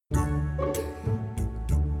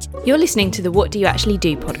You're listening to the What Do You Actually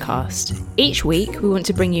Do podcast. Each week, we want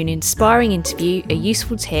to bring you an inspiring interview, a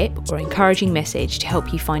useful tip, or encouraging message to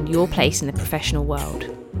help you find your place in the professional world.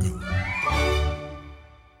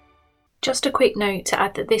 Just a quick note to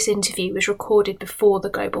add that this interview was recorded before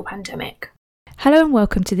the global pandemic. Hello and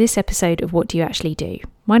welcome to this episode of What Do You Actually Do?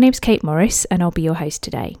 My name's Kate Morris and I'll be your host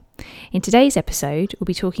today. In today's episode, we'll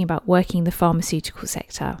be talking about working in the pharmaceutical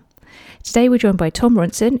sector. Today we're joined by Tom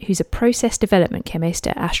Ronson, who's a process development chemist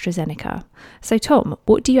at AstraZeneca. So Tom,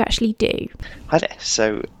 what do you actually do? Hi there.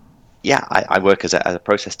 So I work as a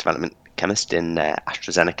process development chemist in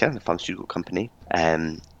AstraZeneca, the pharmaceutical company,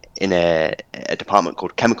 in a department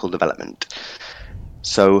called chemical development.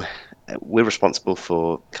 So we're responsible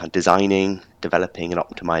for kind of designing, developing and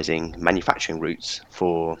optimizing manufacturing routes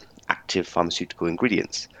for active pharmaceutical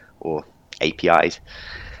ingredients or APIs.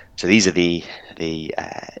 So these are the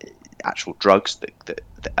actual drugs that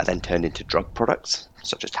are then turned into drug products,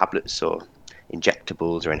 such as tablets or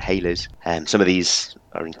injectables or inhalers. Some of these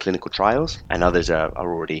are in clinical trials, and others are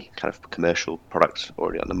already kind of commercial products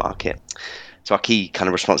already on the market. So our key kind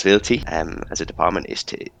of responsibility as a department is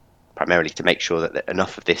primarily to make sure that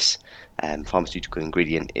enough of this pharmaceutical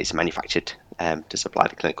ingredient is manufactured to supply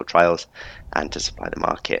the clinical trials and to supply the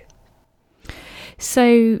market.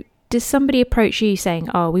 So does somebody approach you saying,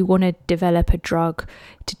 we want to develop a drug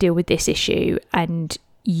to deal with this issue, and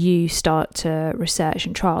you start to research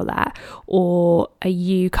and trial that? Or are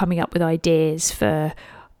you coming up with ideas for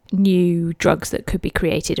new drugs that could be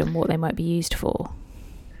created and what they might be used for?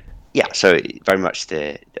 Yeah, so very much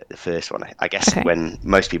the first one. I guess Okay. When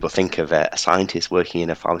most people think of a scientist working in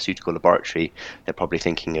a pharmaceutical laboratory, they're probably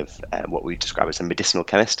thinking of what we describe as a medicinal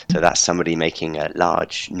chemist. So that's somebody making a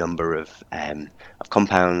large number of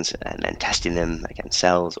compounds and then testing them against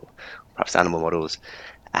cells or perhaps animal models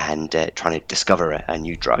and trying to discover a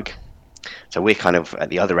new drug. So we're kind of at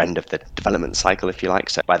the other end of the development cycle, if you like.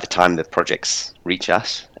 So by the time the projects reach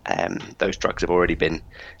us, those drugs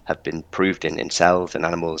have been proved in cells and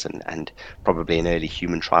animals and probably in early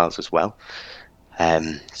human trials as well.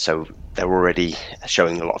 So they're already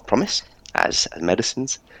showing a lot of promise as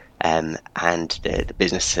medicines, and the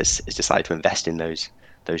business has decided to invest in those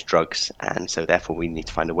drugs, and so therefore we need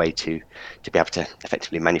to find a way to be able to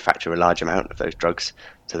effectively manufacture a large amount of those drugs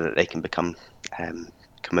so that they can become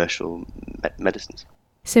commercial medicines.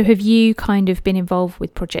 So have you kind of been involved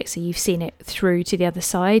with projects so you've seen it through to the other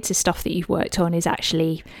side? So stuff that you've worked on is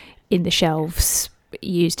actually in the shelves,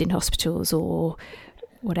 used in hospitals or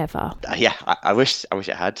whatever? I wish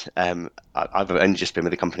it had. I've only just been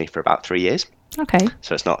with the company for about 3 years. Okay.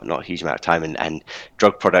 So it's not a huge amount of time, and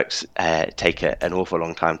drug products take an awful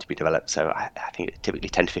long time to be developed. So I think it's typically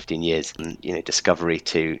 10 to 15 years, and, discovery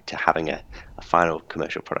to having a final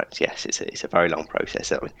commercial product. Yes, it's a very long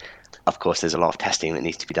process. Of course, there's a lot of testing that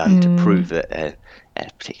needs to be done to prove that a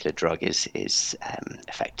particular drug is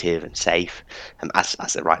effective and safe,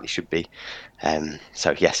 as it rightly should be.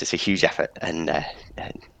 So yes, it's a huge effort, and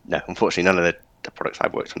no, unfortunately, none of the products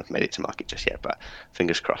I've worked on have made it to market just yet, but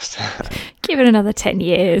fingers crossed. Give it another 10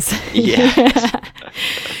 years. Yeah.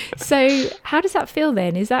 So how does that feel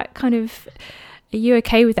then? Is that kind of, are you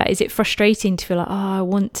okay with that? Is it frustrating to feel like, I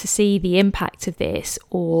want to see the impact of this?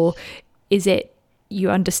 Or is it, you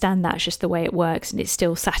understand that's just the way it works and it's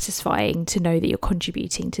still satisfying to know that you're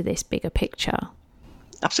contributing to this bigger picture?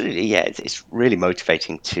 Absolutely, yeah. It's really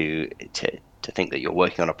motivating to think that you're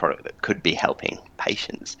working on a product that could be helping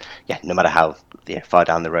patients. Yeah, no matter how far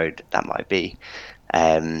down the road that might be.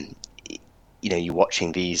 You're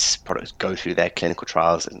watching these products go through their clinical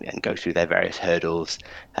trials and go through their various hurdles.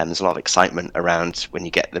 There's a lot of excitement around when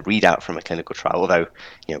you get the readout from a clinical trial, although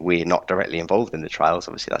we're not directly involved in the trials.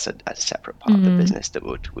 Obviously, that's a separate part of the business that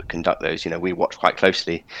would conduct those. We watch quite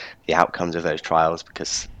closely the outcomes of those trials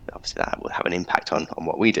because obviously that will have an impact on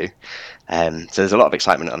what we do. So there's a lot of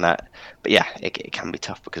excitement on that. But yeah, it can be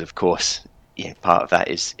tough because, of course, part of that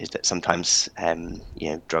is that sometimes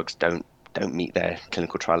drugs don't meet their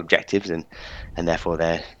clinical trial objectives, and therefore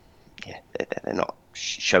they're not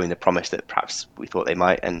showing the promise that perhaps we thought they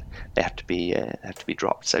might, and they have to be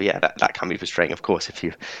dropped. So yeah, that can be frustrating, of course, if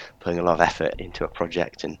you're putting a lot of effort into a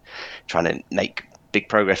project and trying to make big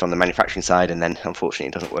progress on the manufacturing side, and then unfortunately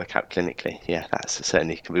it doesn't work out clinically. Yeah, that's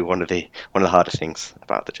certainly can be one of the hardest things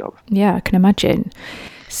about the job. Yeah, I can imagine.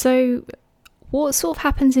 So what sort of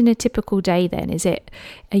happens in a typical day then?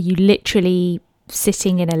 Are you literally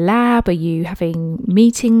sitting in a lab? Are you having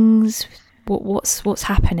meetings? What's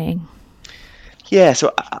happening? Yeah,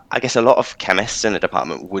 so I guess a lot of chemists in a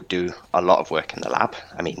department would do a lot of work in the lab.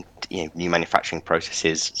 I mean, new manufacturing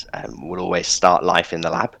processes will always start life in the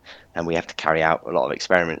lab. and we have to carry out a lot of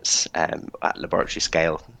experiments at laboratory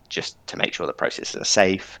scale just to make sure the processes are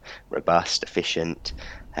safe, robust, efficient.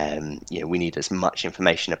 We need as much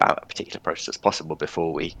information about a particular process as possible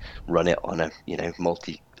before we run it on a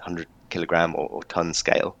multi-hundred kilogram or ton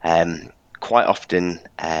scale. Quite often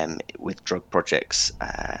with drug projects,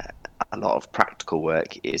 a lot of practical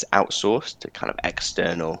work is outsourced to kind of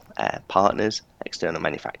external partners, external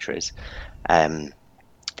manufacturers.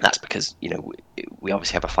 That's because we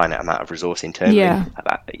obviously have a finite amount of resource internally,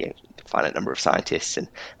 about a finite number of scientists, and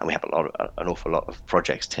we have an awful lot of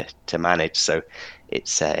projects to manage. So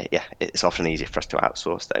it's often easier for us to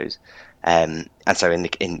outsource those. And so in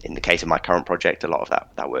the case of my current project, a lot of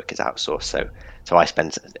that work is outsourced. So I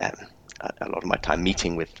spend a lot of my time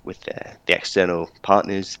meeting with the external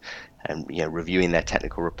partners and reviewing their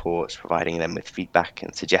technical reports, providing them with feedback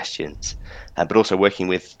and suggestions, but also working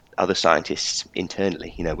with other scientists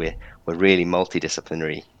internally. We're really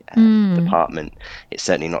multidisciplinary department. It's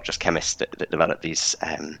certainly not just chemists that develop these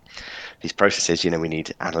processes. We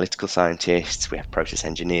need analytical scientists, we have process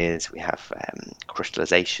engineers, we have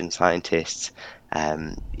crystallization scientists,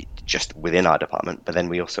 just within our department, but then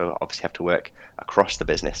we also obviously have to work across the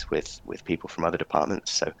business with people from other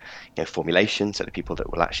departments. So formulation, so the people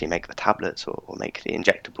that will actually make the tablets or make the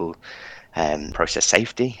injectable, process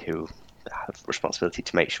safety, who have responsibility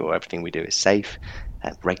to make sure everything we do is safe,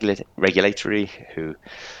 regulatory, who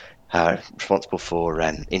are responsible for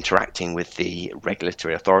interacting with the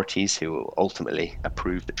regulatory authorities who will ultimately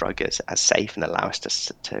approve the drug as safe and allow us to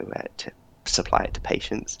supply it to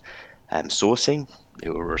patients. Sourcing,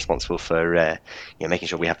 who are responsible for making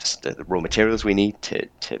sure we have the raw materials we need to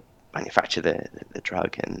manufacture the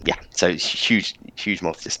drug. And so it's huge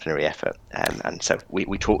multidisciplinary effort, and so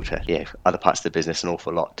we talk to other parts of the business an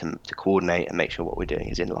awful lot to coordinate and make sure what we're doing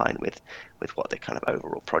is in line with what the kind of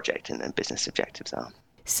overall project and business objectives are.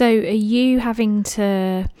 So are you having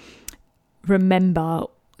to remember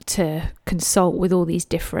to consult with all these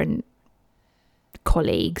different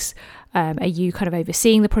colleagues? Are you kind of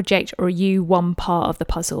overseeing the project, or are you one part of the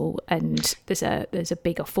puzzle and there's a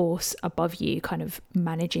bigger force above you kind of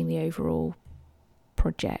managing the overall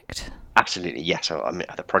project? Absolutely, yeah. So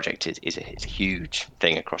the project is a huge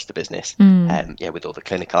thing across the business. With all the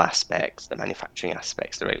clinical aspects, the manufacturing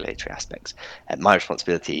aspects, the regulatory aspects. My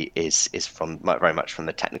responsibility is very much from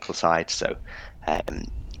the technical side. So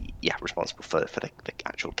responsible for the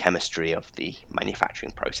actual chemistry of the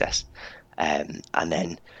manufacturing process, and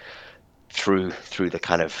then through the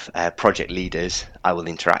kind of project leaders, I will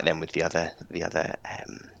interact then with the other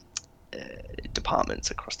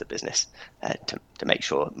departments across the business to make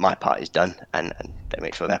sure my part is done and they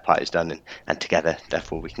make sure their part is done, and together,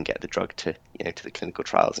 therefore, we can get the drug to the clinical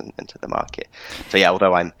trials and to the market. So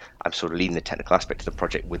although I'm sort of leading the technical aspect of the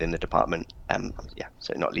project within the department,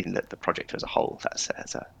 so not leading the project as a whole.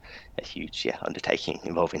 That's a huge undertaking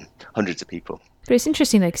involving hundreds of people. But it's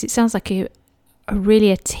interesting though, because it sounds like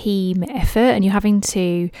really a team effort, and you're having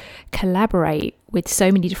to collaborate with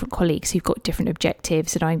so many different colleagues who've got different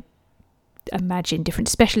objectives, and I imagine different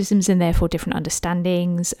specialisms and therefore different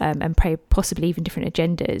understandings, and possibly even different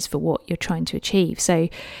agendas for what you're trying to achieve. So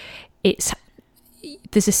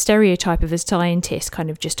there's a stereotype of a scientist kind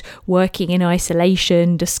of just working in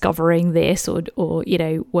isolation, discovering this or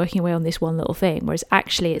working away on this one little thing, whereas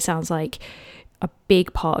actually it sounds like a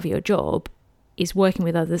big part of your job is working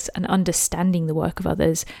with others and understanding the work of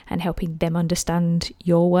others and helping them understand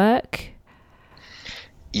your work.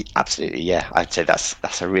 Absolutely, yeah. I'd say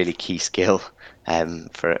that's a really key skill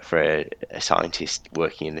for a scientist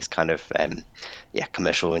working in this kind of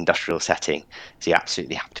commercial industrial setting. So you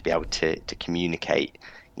absolutely have to be able to communicate,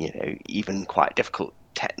 even quite difficult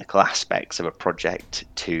technical aspects of a project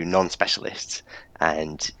to non-specialists,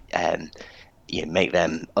 and make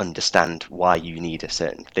them understand why you need a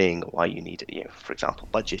certain thing, or why you need, for example,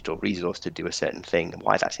 budget or resource to do a certain thing, and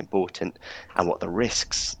why that's important, and what the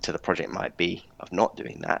risks to the project might be of not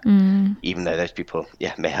doing that, even though those people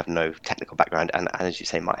may have no technical background and as you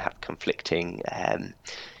say, might have conflicting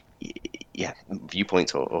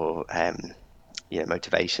viewpoints or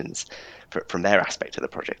motivations from their aspect of the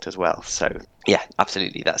project as well. So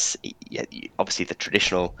absolutely, that's obviously the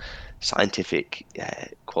traditional scientific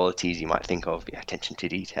qualities you might think of, attention to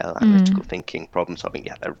detail, analytical thinking, problem solving.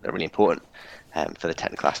 They're really important for the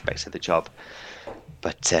technical aspects of the job.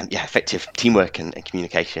 But effective teamwork and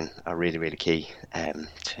communication are really, really key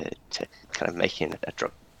to kind of making a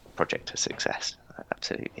drug project a success.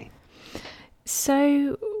 Absolutely.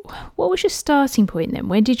 So what was your starting point then?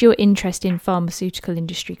 Where did your interest in pharmaceutical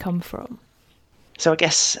industry come from? So I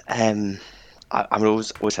guess I've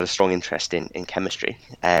always had a strong interest in chemistry.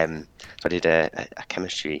 So I did a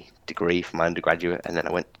chemistry degree for my undergraduate, and then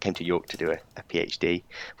I came to York to do a PhD,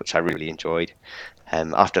 which I really enjoyed.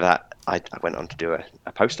 After that, I went on to do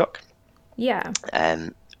a postdoc. Yeah.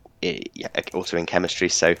 Also in chemistry.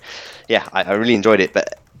 So, yeah, I really enjoyed it.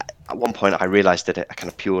 But at one point, I realised that a kind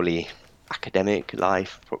of purely academic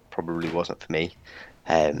life probably wasn't for me.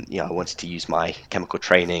 I wanted to use my chemical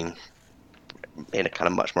training in a kind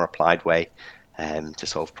of much more applied way to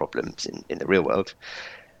solve problems in the real world.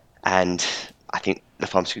 And I think the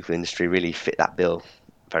pharmaceutical industry really fit that bill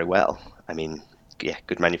very well. I mean, yeah,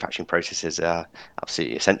 good manufacturing processes are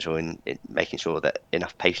absolutely essential in making sure that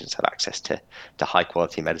enough patients have access to high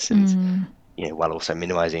quality medicines, while also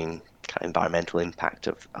minimizing kind of environmental impact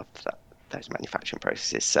of those manufacturing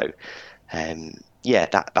processes. So,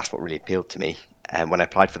 that's what really appealed to me. And when I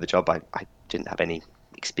applied for the job, I didn't have any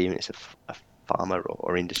experience of pharma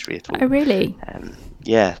or industry at all. Oh, really?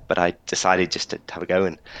 But I decided just to have a go,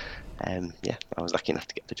 and I was lucky enough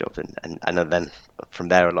to get the job, and then from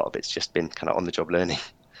there a lot of it's just been kind of on the job learning.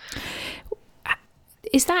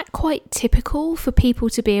 Is that quite typical for people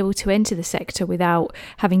to be able to enter the sector without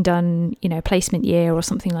having done, a placement year or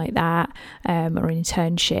something like that, or an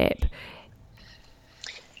internship?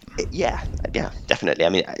 Yeah, definitely. I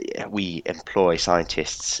mean, we employ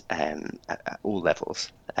scientists at all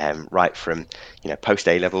levels, right from post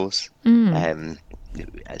A levels,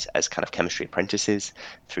 as kind of chemistry apprentices,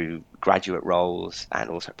 through graduate roles and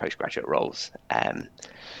also postgraduate roles.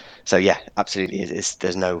 So yeah, absolutely.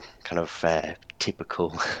 There's no kind of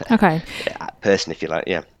typical person, if you like.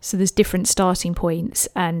 Yeah. So there's different starting points,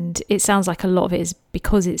 and it sounds like a lot of it is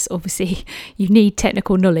because it's obviously you need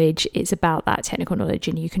technical knowledge. It's about that technical knowledge,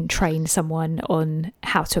 and you can train someone on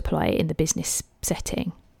how to apply it in the business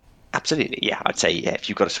setting. Absolutely, yeah. I'd say if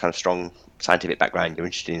you've got a kind of strong scientific background, you're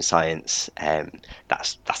interested in science,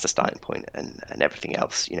 that's the starting point, and everything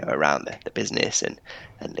else around the business and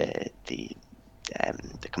the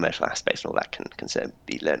commercial aspects and all that can certainly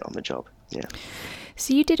be learned on the job. Yeah.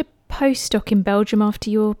 So you did a postdoc in Belgium after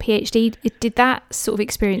your PhD. Did that sort of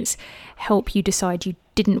experience help you decide you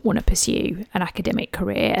didn't want to pursue an academic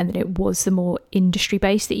career and that it was the more industry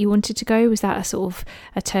based that you wanted to go? Was that a sort of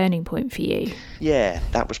a turning point for you? Yeah,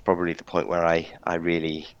 that was probably the point where I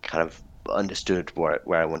really kind of understood where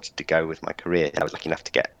I wanted to go with my career. I was lucky enough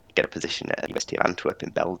to get a position at the University of Antwerp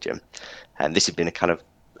in Belgium, and this had been a kind of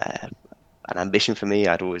an ambition for me.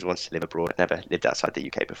 I'd always wanted to live abroad. I'd never lived outside the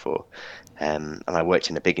UK before, and I worked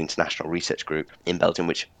in a big international research group in Belgium,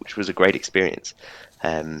 which was a great experience.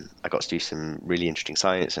 I got to do some really interesting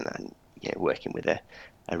science and working with a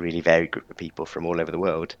really varied group of people from all over the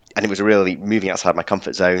world, and it was really moving outside my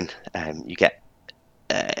comfort zone. You get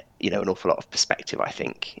an awful lot of perspective, I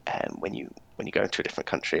think, when you go into a different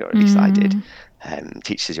country, or at least I did.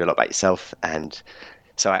 Teaches you a lot about yourself, and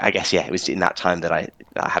so I guess it was in that time that I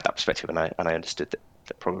had that perspective, and I understood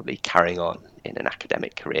that probably carrying on in an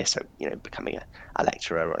academic career, so becoming a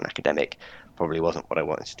lecturer or an academic, probably wasn't what I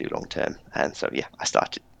wanted to do long term. And so I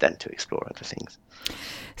started then to explore other things.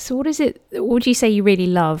 So what do you say you really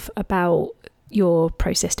love about your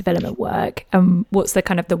process development work, and what's the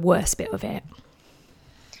kind of the worst bit of it?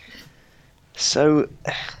 So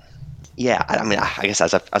I mean, I guess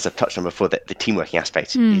as I've touched on before, that the team working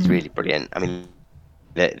aspect is really brilliant. I mean,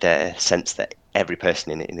 the sense that every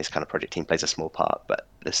person in this kind of project team plays a small part, but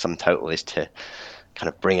the sum total is to kind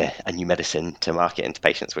of bring a new medicine to market and to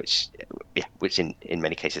patients, which in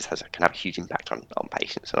many cases can have a huge impact on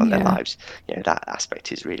patients and on their lives. That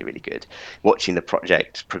aspect is really, really good. Watching the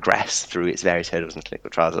project progress through its various hurdles and clinical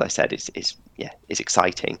trials, as I said, is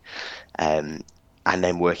exciting. And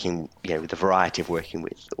then working, with the variety of working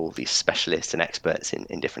with all these specialists and experts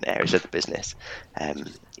in different areas of the business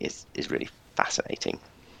is really fascinating.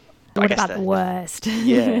 What about the worst?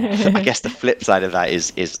 I guess the flip side of that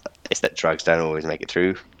is that drugs don't always make it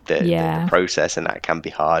through the process, and that can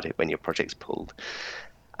be hard when your project's pulled.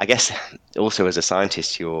 I guess also as a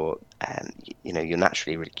scientist, you're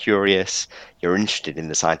naturally really curious. You're interested in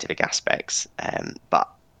the scientific aspects, but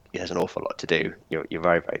there's an awful lot to do. You're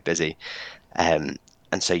very, very busy.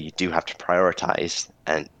 And so you do have to prioritize,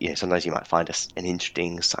 and sometimes you might find an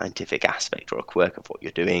interesting scientific aspect or a quirk of what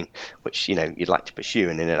you're doing, which you'd like to pursue.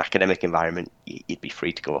 And in an academic environment, you'd be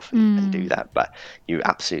free to go off and do that. But you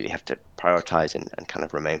absolutely have to prioritize and kind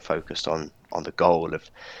of remain focused on the goal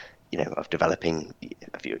of developing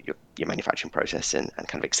your manufacturing process, and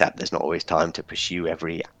kind of accept there's not always time to pursue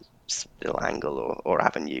every little angle or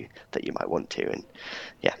avenue that you might want to. And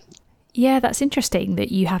Yeah, that's interesting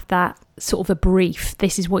that you have that sort of a brief.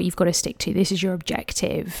 This is what you've got to stick to. This is your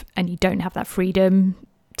objective, and you don't have that freedom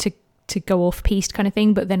to to go off piste kind of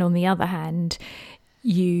thing. But then on the other hand,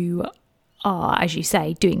 you are, as you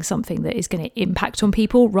say, doing something that is going to impact on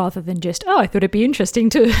people rather than just, I thought it'd be interesting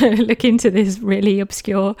to look into this really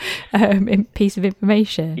obscure piece of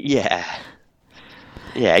information. Yeah,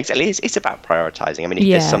 exactly. It's about prioritizing. I mean, if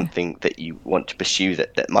there's something that you want to pursue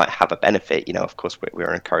that might have a benefit, of course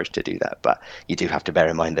we're encouraged to do that, but you do have to bear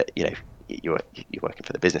in mind that, you're working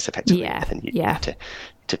for the business effectively, and you have to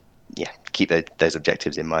keep those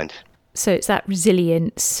objectives in mind. So it's that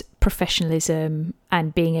resilience, professionalism,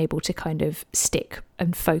 and being able to kind of stick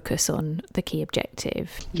and focus on the key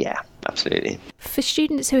objective. Yeah, absolutely. For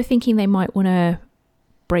students who are thinking they might want to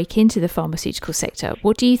break into the pharmaceutical sector,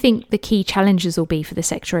 what do you think the key challenges will be for the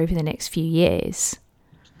sector over the next few years?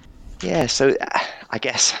 Yeah, so I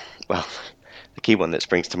guess, the key one that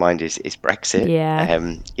springs to mind is Brexit. Yeah.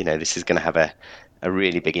 This is going to have a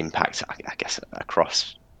really big impact, I guess,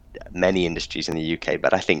 across many industries in the UK,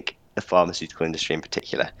 but I think the pharmaceutical industry in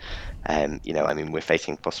particular. We're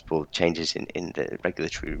facing possible changes in the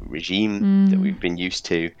regulatory regime that we've been used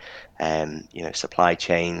to. Supply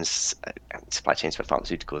chains for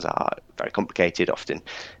pharmaceuticals are very complicated. Often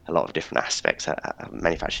a lot of different aspects are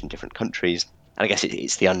manufactured in different countries. And I guess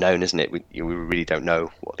it's the unknown, isn't it? We really don't know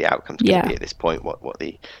what the outcome's going to be at this point, what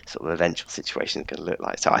the sort of eventual situation is going to look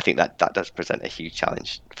like. So I think that does present a huge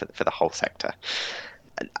challenge for the whole sector.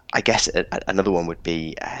 I guess another one would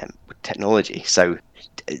be technology. So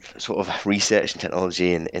sort of research and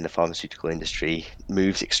technology in the pharmaceutical industry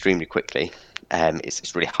moves extremely quickly.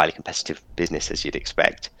 It's really highly competitive business, as you'd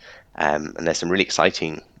expect. And there's some really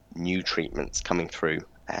exciting new treatments coming through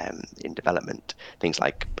in development, things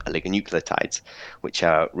like oligonucleotides, which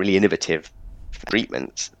are really innovative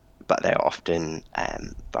treatments, but they're often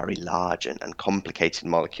very large and complicated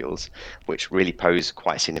molecules, which really pose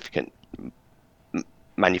quite significant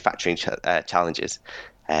manufacturing challenges.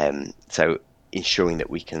 So ensuring that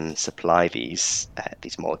we can supply these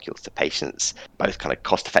molecules to patients both kind of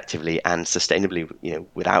cost effectively and sustainably,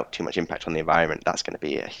 without too much impact on the environment, that's going to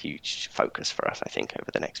be a huge focus for us, I think, over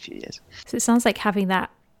the next few years. So it sounds like having that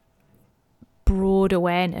broad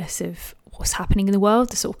awareness of what's happening in the world,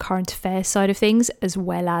 the sort of current affairs side of things, as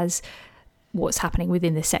well as what's happening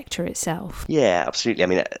within the sector itself. Yeah, absolutely. I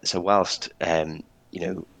mean, so whilst as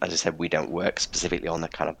I said, we don't work specifically on the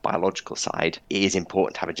kind of biological side, it is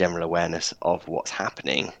important to have a general awareness of what's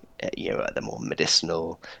happening, at the more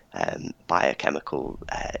medicinal, biochemical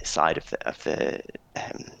side of the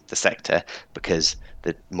sector, because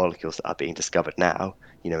the molecules that are being discovered now,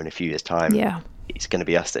 in a few years' time, it's going to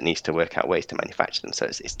be us that needs to work out ways to manufacture them. So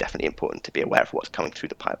it's definitely important to be aware of what's coming through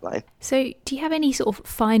the pipeline. So do you have any sort of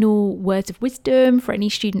final words of wisdom for any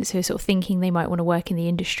students who are sort of thinking they might want to work in the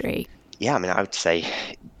industry? Yeah, I mean, I would say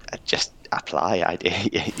just apply.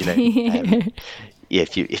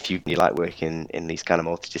 If you like working in these kind of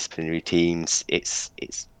multidisciplinary teams, it's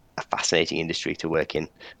a fascinating industry to work in,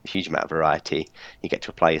 a huge amount of variety. You get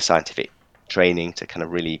to apply your scientific training to kind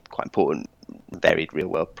of really quite important, varied real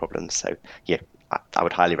world problems. So yeah, I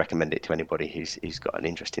would highly recommend it to anybody who's got an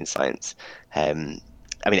interest in science. AZ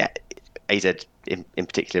in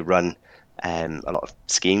particular run a lot of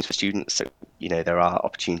schemes for students. So, there are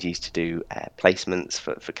opportunities to do placements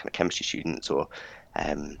for kind of chemistry students, or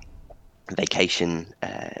vacation.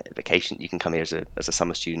 You can come here as a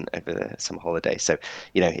summer student over the summer holiday. So,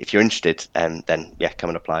 if you're interested, then come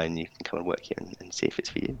and apply, and you can come and work here and see if it's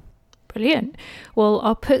for you. Brilliant. Well,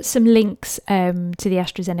 I'll put some links to the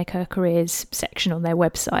AstraZeneca careers section on their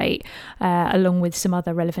website, along with some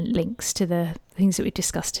other relevant links to the things that we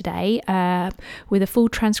discussed today, with a full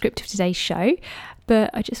transcript of today's show. But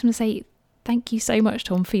I just want to say thank you so much,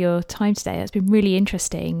 Tom, for your time today. That's been really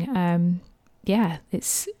interesting.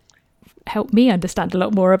 It's helped me understand a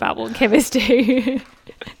lot more about what chemists do.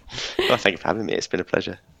 Well, thank you for having me. It's been a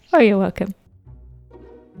pleasure. Oh, you're welcome.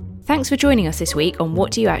 Thanks for joining us this week on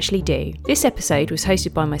What Do You Actually Do? This episode was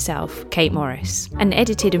hosted by myself, Kate Morris, and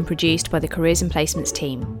edited and produced by the Careers and Placements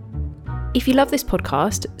team. If you love this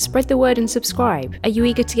podcast, spread the word and subscribe. Are you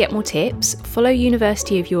eager to get more tips? Follow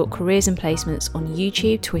University of York Careers and Placements on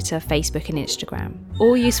YouTube, Twitter, Facebook and Instagram.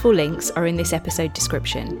 All useful links are in this episode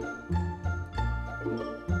description.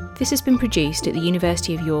 This has been produced at the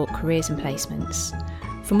University of York Careers and Placements.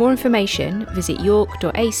 For more information, visit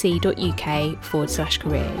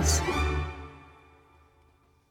york.ac.uk/careers.